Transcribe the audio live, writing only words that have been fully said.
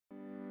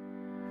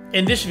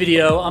In this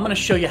video, I'm going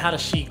to show you how to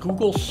see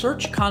Google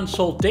Search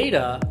Console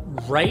data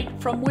right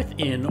from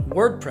within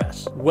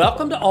WordPress.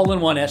 Welcome to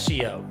All-in-One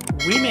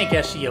SEO. We make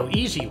SEO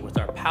easy with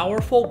our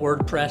powerful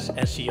WordPress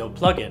SEO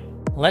plugin.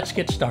 Let's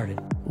get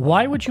started.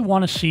 Why would you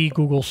want to see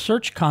Google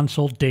Search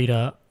Console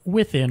data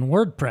within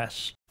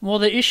WordPress? Well,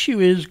 the issue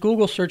is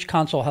Google Search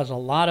Console has a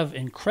lot of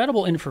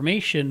incredible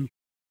information,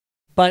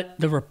 but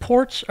the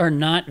reports are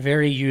not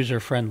very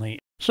user-friendly.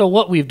 So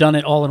what we've done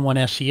at All-in-One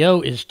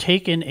SEO is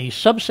taken a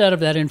subset of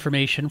that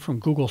information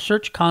from Google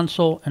Search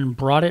Console and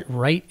brought it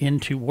right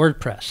into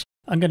WordPress.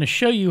 I'm going to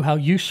show you how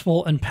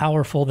useful and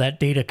powerful that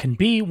data can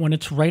be when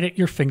it's right at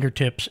your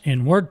fingertips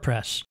in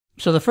WordPress.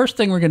 So the first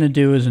thing we're going to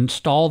do is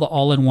install the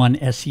All-in-One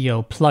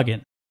SEO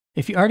plugin.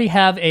 If you already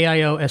have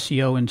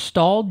AIOSEO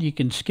installed, you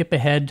can skip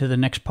ahead to the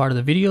next part of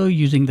the video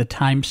using the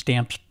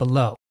timestamps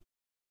below.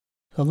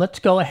 So let's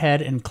go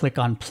ahead and click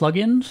on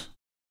Plugins,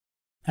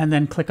 and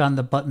then click on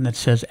the button that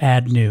says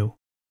Add New.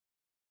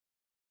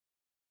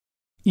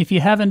 If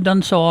you haven't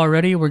done so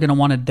already, we're going to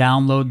want to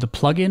download the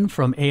plugin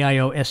from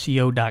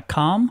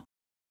AIOSEO.com.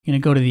 You're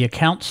going to go to the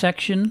Account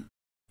section,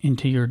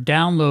 into your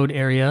Download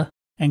area,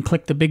 and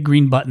click the big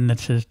green button that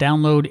says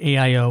Download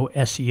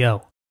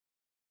AIOSEO.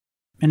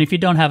 And if you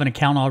don't have an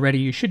account already,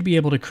 you should be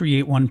able to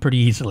create one pretty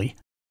easily.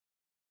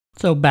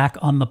 So back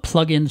on the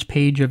Plugins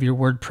page of your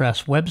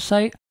WordPress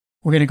website,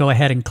 we're going to go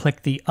ahead and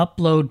click the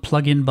Upload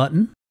Plugin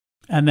button,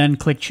 and then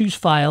click Choose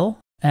File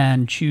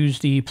and choose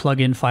the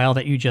plugin file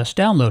that you just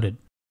downloaded.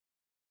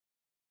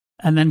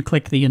 And then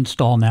click the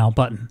Install Now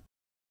button.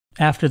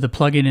 After the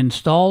plugin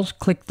installs,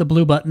 click the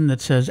blue button that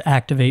says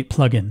Activate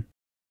Plugin.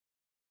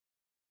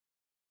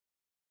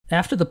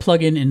 After the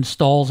plugin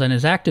installs and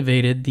is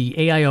activated, the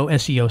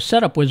AIOSEO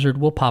setup wizard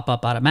will pop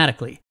up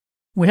automatically.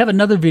 We have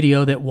another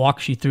video that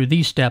walks you through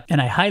these steps, and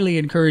I highly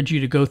encourage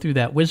you to go through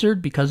that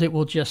wizard because it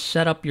will just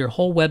set up your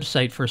whole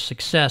website for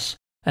success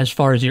as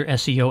far as your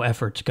SEO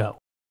efforts go.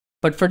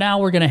 But for now,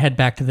 we're going to head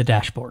back to the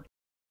dashboard.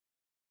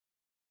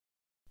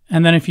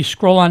 And then if you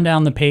scroll on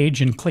down the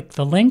page and click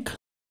the link,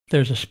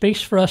 there's a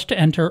space for us to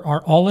enter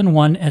our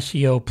All-in-One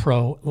SEO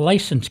Pro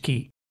license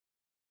key.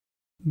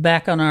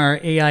 Back on our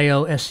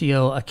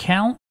AIOSEO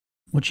account,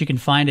 which you can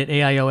find at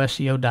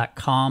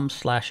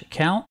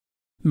AIOSEO.com/account,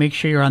 make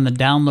sure you're on the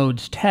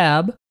Downloads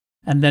tab,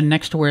 and then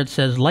next to where it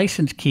says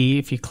License Key,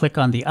 if you click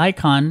on the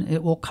icon,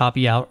 it will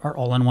copy out our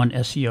All-in-One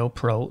SEO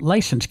Pro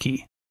license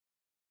key.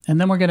 And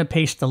then we're going to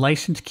paste the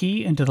license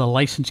key into the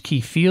license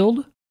key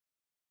field,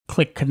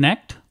 click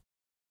Connect,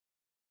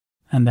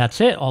 and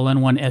that's it.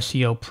 All-in-One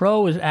SEO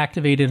Pro is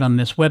activated on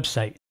this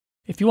website.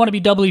 If you want to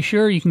be doubly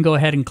sure, you can go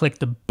ahead and click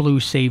the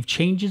blue Save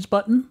Changes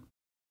button.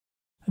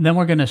 And then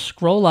we're going to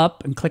scroll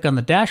up and click on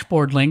the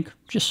dashboard link,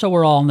 just so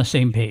we're all on the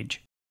same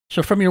page.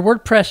 So from your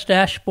WordPress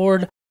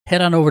dashboard,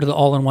 head on over to the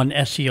All-in-One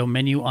SEO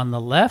menu on the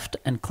left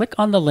and click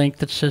on the link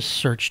that says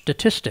Search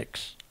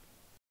Statistics.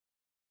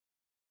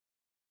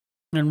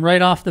 And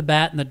right off the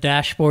bat in the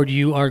dashboard,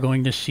 you are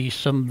going to see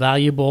some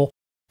valuable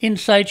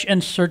insights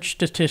and search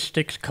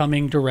statistics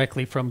coming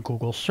directly from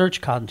Google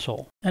Search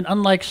Console. And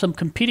unlike some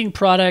competing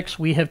products,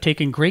 we have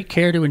taken great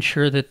care to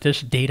ensure that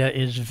this data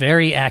is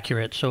very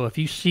accurate. So if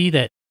you see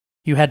that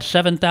you had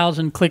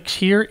 7,000 clicks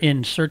here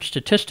in search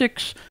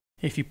statistics,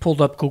 if you pulled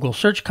up Google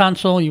Search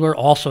Console, you are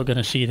also going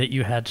to see that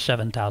you had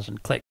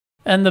 7,000 clicks.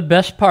 And the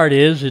best part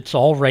is it's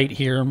all right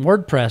here in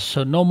WordPress,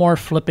 so no more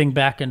flipping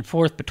back and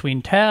forth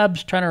between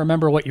tabs, trying to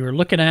remember what you were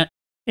looking at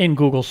in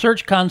Google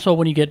Search Console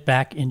when you get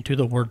back into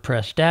the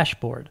WordPress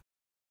dashboard.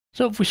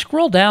 So if we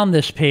scroll down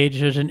this page,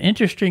 there's an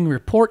interesting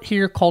report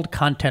here called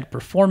Content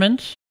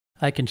Performance.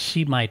 I can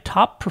see my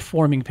top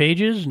performing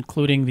pages,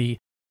 including the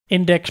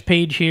index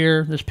page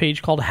here, this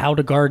page called How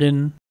to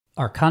Garden.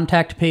 Our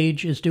contact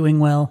page is doing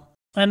well.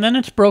 And then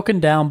it's broken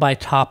down by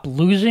top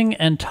losing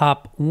and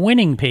top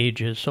winning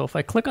pages. So if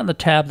I click on the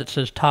tab that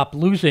says top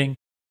losing,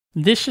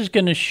 this is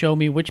going to show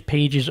me which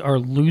pages are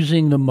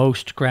losing the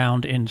most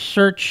ground in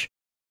search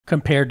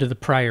compared to the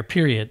prior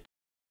period.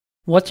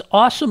 What's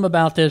awesome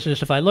about this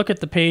is if I look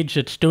at the page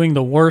that's doing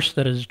the worst,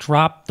 that has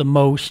dropped the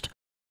most,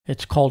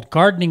 it's called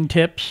Gardening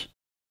Tips,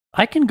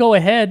 I can go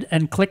ahead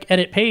and click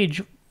Edit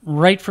Page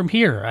right from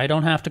here. I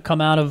don't have to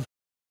come out of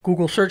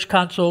Google Search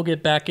Console,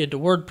 get back into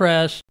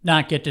WordPress,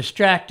 not get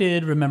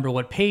distracted, remember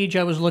what page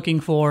I was looking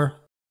for.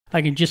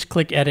 I can just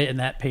click Edit and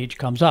that page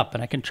comes up,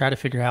 and I can try to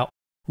figure out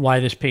why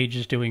this page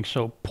is doing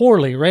so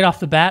poorly. Right off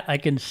the bat, I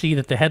can see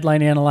that the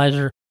Headline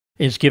Analyzer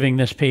is giving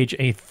this page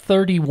a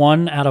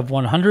 31 out of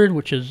 100,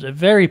 which is a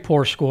very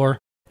poor score,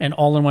 and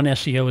All-in-One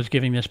SEO is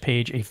giving this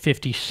page a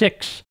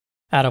 56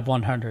 out of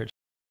 100.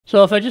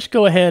 So if I just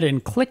go ahead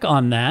and click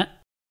on that,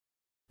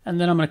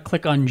 and then I'm going to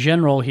click on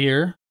General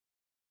here,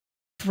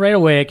 right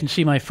away I can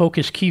see my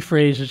focus key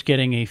phrase is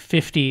getting a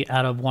 50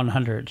 out of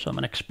 100. So I'm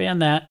going to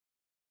expand that,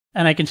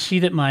 and I can see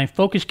that my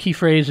focus key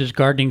phrase is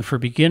Gardening for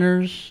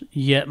Beginners,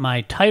 yet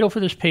my title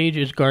for this page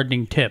is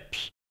Gardening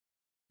Tips.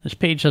 This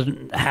page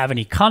doesn't have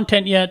any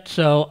content yet,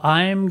 so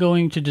I'm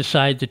going to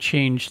decide to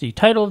change the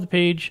title of the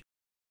page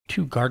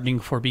to Gardening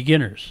for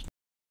Beginners.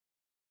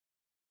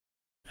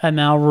 And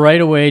now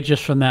right away,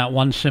 just from that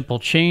one simple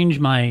change,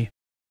 my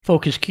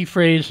focus key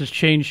phrase has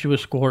changed to a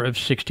score of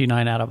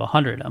 69 out of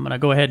 100. I'm going to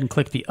go ahead and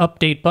click the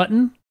update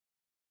button,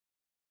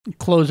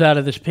 close out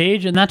of this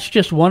page, and that's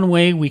just one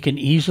way we can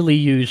easily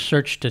use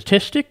search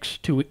statistics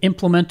to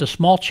implement a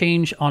small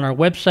change on our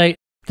website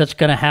that's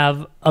going to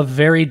have a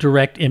very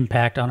direct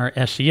impact on our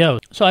SEO.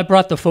 So I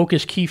brought the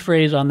focus key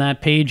phrase on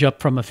that page up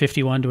from a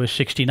 51 to a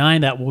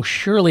 69. That will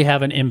surely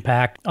have an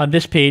impact on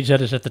this page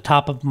that is at the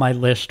top of my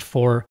list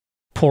for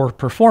poor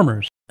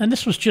performers. And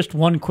this was just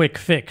one quick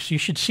fix. You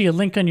should see a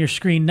link on your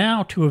screen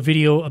now to a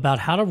video about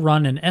how to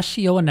run an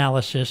SEO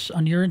analysis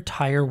on your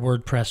entire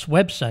WordPress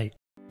website.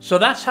 So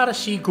that's how to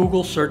see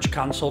Google Search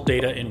Console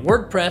data in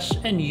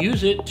WordPress and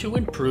use it to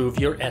improve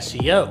your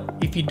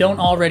SEO. If you don't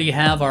already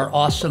have our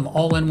awesome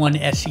all-in-one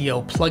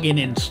SEO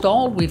plugin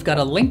installed, we've got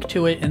a link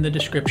to it in the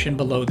description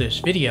below this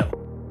video.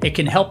 It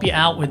can help you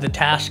out with the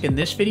task in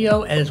this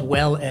video as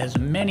well as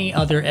many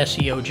other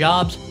SEO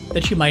jobs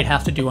that you might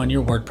have to do on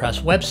your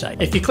WordPress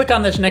website. If you click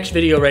on this next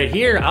video right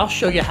here, I'll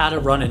show you how to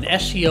run an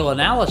SEO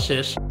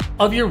analysis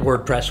of your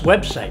WordPress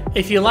website.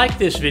 If you like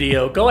this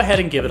video, go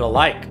ahead and give it a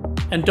like.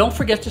 And don't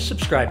forget to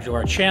subscribe to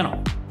our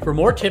channel for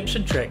more tips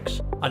and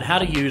tricks on how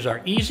to use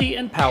our easy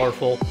and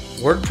powerful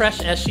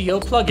WordPress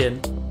SEO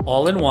plugin,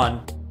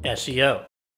 all-in-one SEO.